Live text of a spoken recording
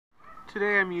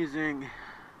Today I'm using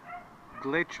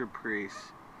Gletscher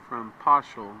Prise from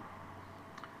Pöschl,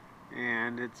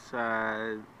 and it's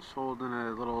sold in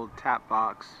a little tap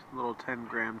box, little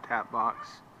 10-gram tap box.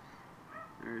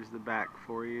 There's the back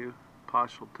for you,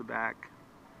 Pöschl to back.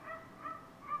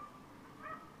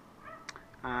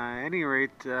 At any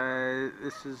rate,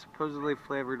 this is supposedly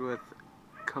flavored with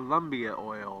Columbia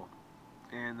oil,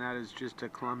 and that is just a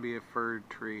Columbia fir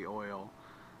tree oil.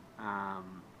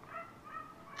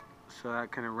 So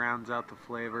that kind of rounds out the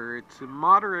flavor. It's a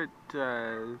moderate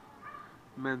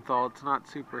menthol. It's not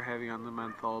super heavy on the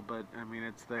menthol, but I mean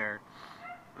it's there.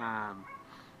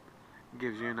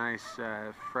 Gives you a nice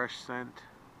fresh scent,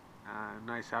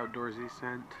 nice outdoorsy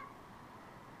scent.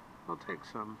 I'll take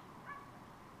some.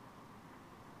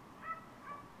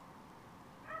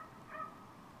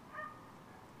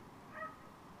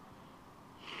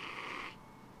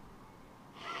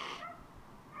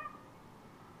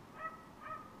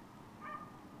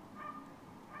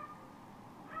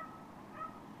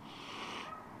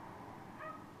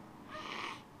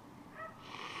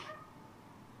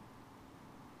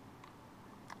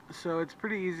 So it's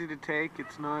pretty easy to take.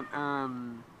 It's not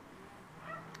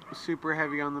super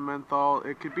heavy on the menthol.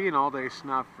 It could be an all-day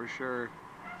snuff for sure.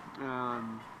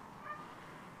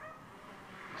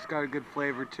 It's got a good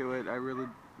flavor to it. I really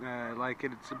like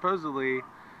it. It's supposedly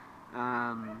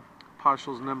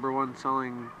Pöschl's #1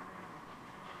 selling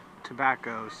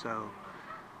tobacco. So,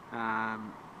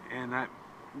 and that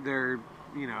they're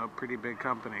a pretty big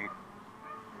company.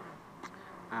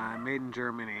 Made in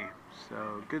Germany.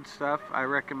 So good stuff. I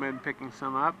recommend picking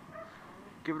some up.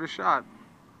 Give it a shot.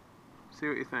 See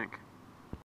what you think.